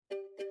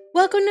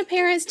Welcome to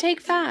Parents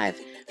Take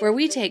 5, where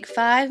we take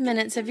 5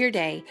 minutes of your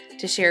day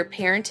to share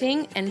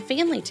parenting and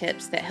family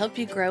tips that help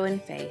you grow in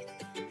faith.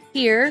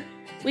 Here,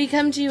 we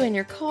come to you in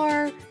your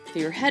car,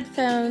 through your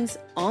headphones,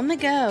 on the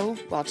go,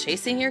 while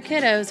chasing your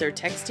kiddos or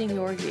texting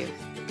your youth.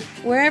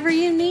 Wherever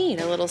you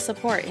need a little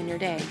support in your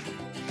day.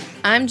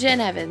 I'm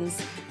Jen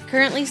Evans,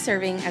 currently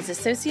serving as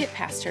Associate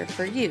Pastor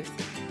for Youth,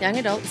 Young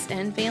Adults,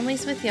 and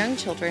Families with Young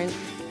Children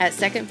at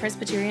Second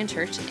Presbyterian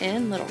Church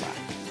in Little Rock,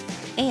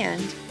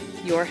 and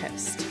your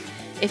host.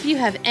 If you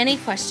have any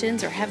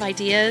questions or have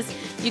ideas,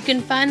 you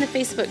can find the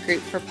Facebook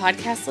group for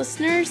podcast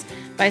listeners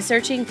by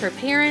searching for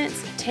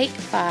Parents Take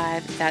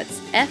 5,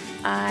 that's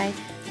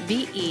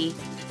F-I-V-E,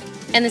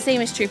 and the same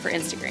is true for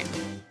Instagram.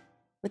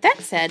 With that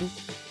said,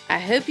 I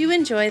hope you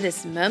enjoy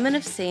this moment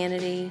of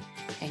sanity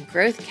and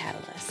growth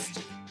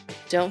catalyst.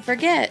 Don't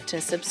forget to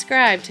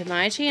subscribe to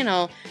my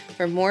channel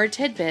for more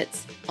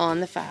tidbits on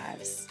the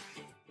fives.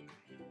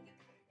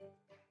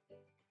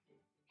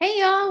 Hey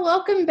y'all,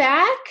 welcome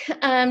back.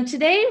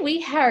 Today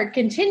we are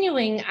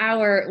continuing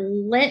our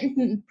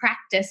Lenten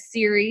practice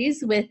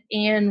series with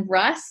Ann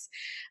Russ.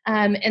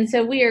 And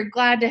so we are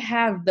glad to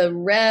have the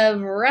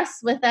Rev Russ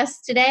with us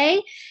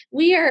today.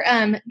 We are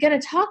going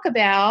to talk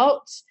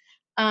about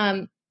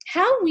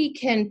how we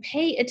can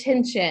pay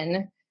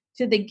attention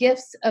to the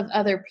gifts of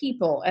other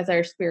people as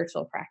our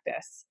spiritual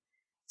practice.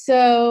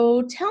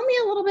 So tell me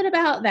a little bit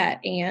about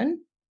that, Ann.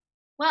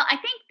 Well, I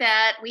think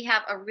that we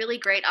have a really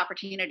great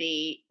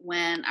opportunity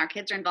when our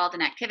kids are involved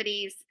in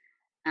activities,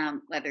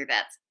 whether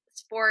that's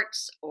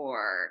sports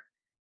or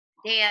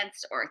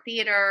dance or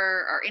theater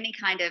or any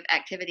kind of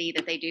activity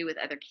that they do with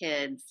other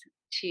kids,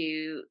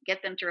 to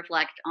get them to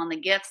reflect on the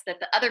gifts that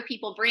the other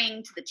people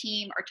bring to the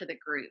team or to the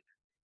group.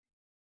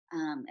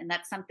 And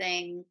that's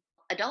something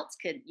adults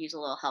could use a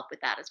little help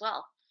with that as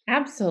well.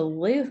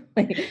 Absolutely.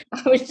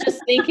 I was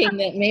just thinking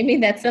that maybe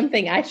that's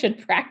something I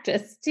should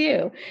practice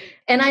too.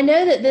 And I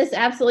know that this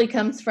absolutely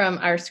comes from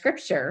our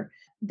scripture.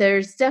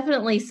 There's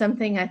definitely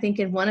something, I think,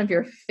 in one of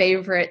your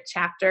favorite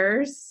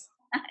chapters.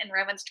 In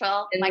Romans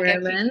 12. In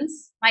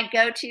Romans. My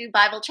go-to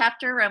Bible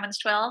chapter, Romans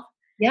 12.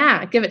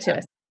 Yeah, give it to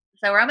us.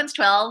 So Romans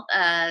 12,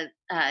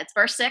 it's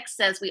verse 6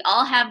 says, we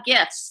all have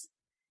gifts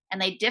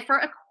and they differ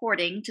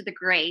according to the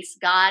grace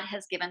God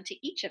has given to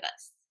each of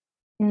us.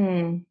 So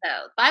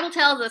the Bible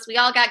tells us we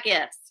all got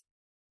gifts.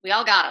 We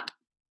all got them.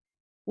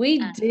 We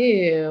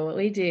do.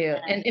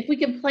 And if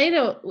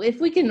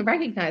we can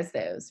recognize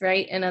those,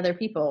 right, in other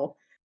people,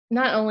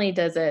 not only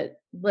does it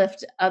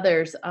lift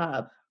others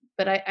up,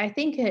 but I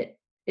think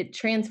it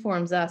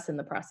transforms us in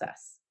the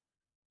process.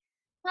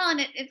 Well,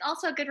 and it's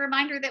also a good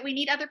reminder that we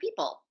need other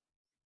people.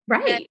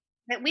 Right.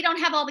 That we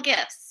don't have all the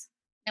gifts.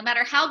 No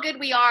matter how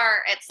good we are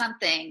at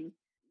something,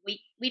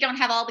 we don't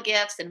have all the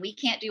gifts and we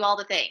can't do all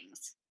the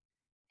things.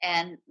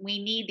 And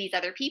we need these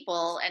other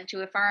people, and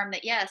to affirm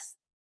that, yes,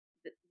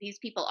 these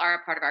people are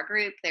a part of our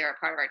group, they're a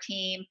part of our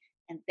team,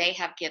 and they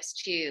have gifts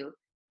too.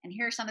 And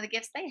here are some of the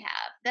gifts they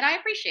have that I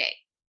appreciate.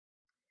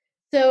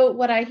 So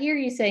what I hear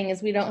you saying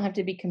is we don't have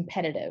to be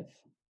competitive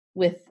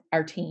with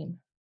our team.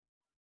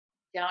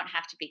 Don't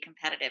have to be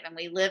competitive. And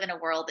we live in a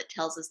world that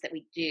tells us that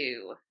we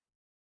do.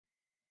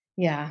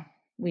 Yeah,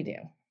 we do.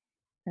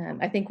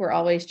 I think we're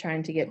always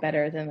trying to get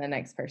better than the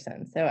next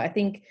person. So I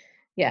think,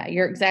 yeah,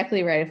 you're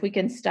exactly right. If we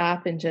can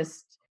stop and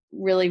just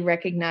really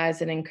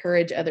recognize and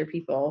encourage other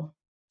people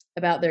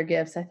about their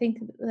gifts, I think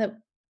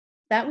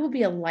that will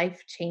be a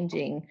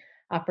life-changing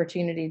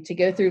opportunity to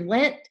go through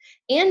Lent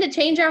and to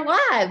change our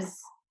lives.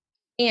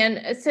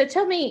 And so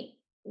tell me,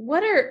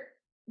 what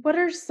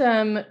are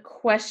some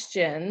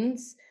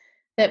questions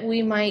that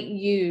we might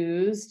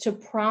use to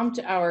prompt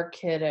our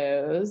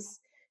kiddos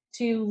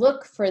to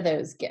look for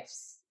those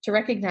gifts, to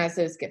recognize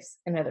those gifts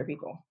in other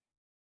people?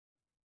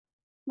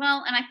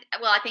 Well,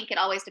 I think it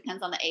always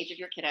depends on the age of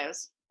your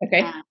kiddos.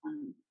 Okay.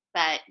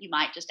 But you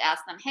might just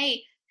ask them,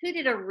 hey, who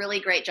did a really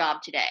great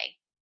job today?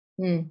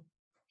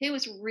 Who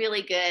was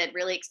really good?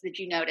 Did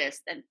you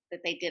notice that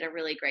they did a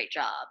really great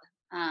job?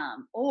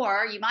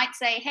 Or you might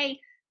say, hey,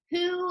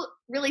 who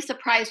really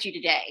surprised you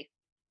today?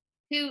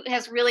 Who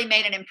has really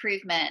made an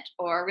improvement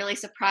or really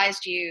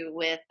surprised you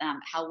with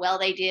how well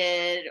they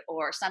did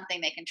or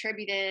something they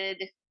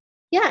contributed?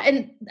 Yeah,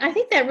 and I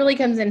think that really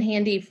comes in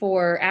handy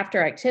for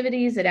after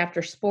activities and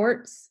after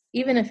sports,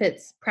 even if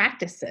it's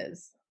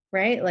practices,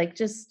 right? Like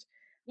just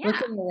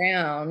looking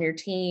around your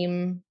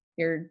team,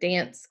 your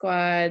dance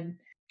squad,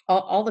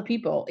 all the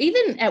people,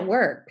 even at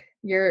work,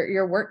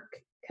 your work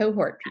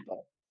cohort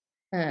people.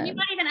 You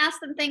might even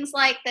ask them things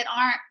like that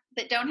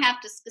don't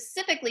have to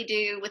specifically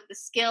do with the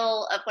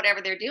skill of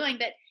whatever they're doing,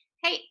 but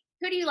hey,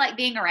 who do you like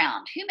being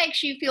around? Who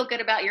makes you feel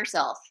good about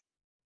yourself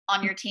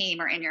on your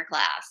team or in your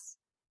class?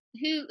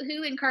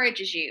 Who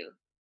encourages you?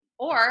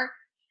 Or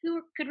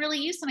who could really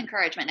use some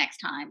encouragement next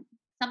time?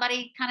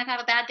 Somebody kind of have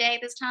a bad day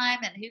this time,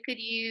 and who could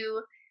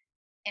you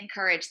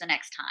encourage the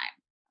next time?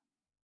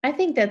 I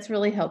think that's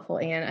really helpful,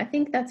 Anne. I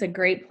think that's a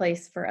great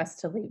place for us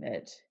to leave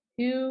it.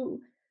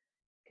 Who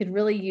could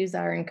really use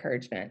our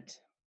encouragement?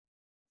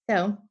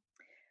 So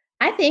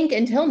I think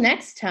until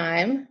next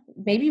time,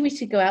 maybe we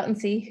should go out and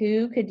see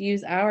who could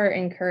use our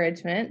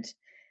encouragement.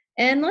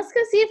 And let's go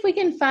see if we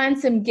can find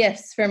some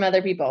gifts from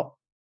other people.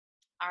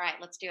 All right,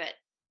 let's do it.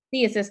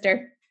 See you,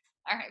 sister.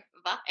 All right,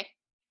 bye.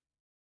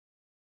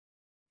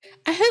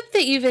 I hope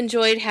that you've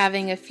enjoyed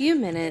having a few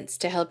minutes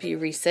to help you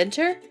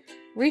recenter,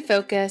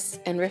 refocus,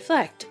 and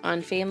reflect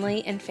on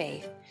family and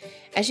faith.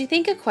 As you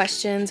think of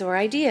questions or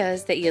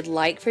ideas that you'd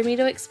like for me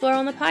to explore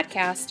on the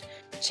podcast,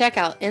 check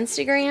out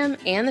Instagram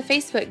and the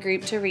Facebook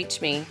group to reach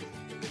me.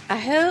 I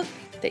hope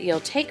that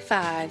you'll take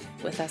 5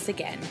 with us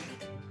again.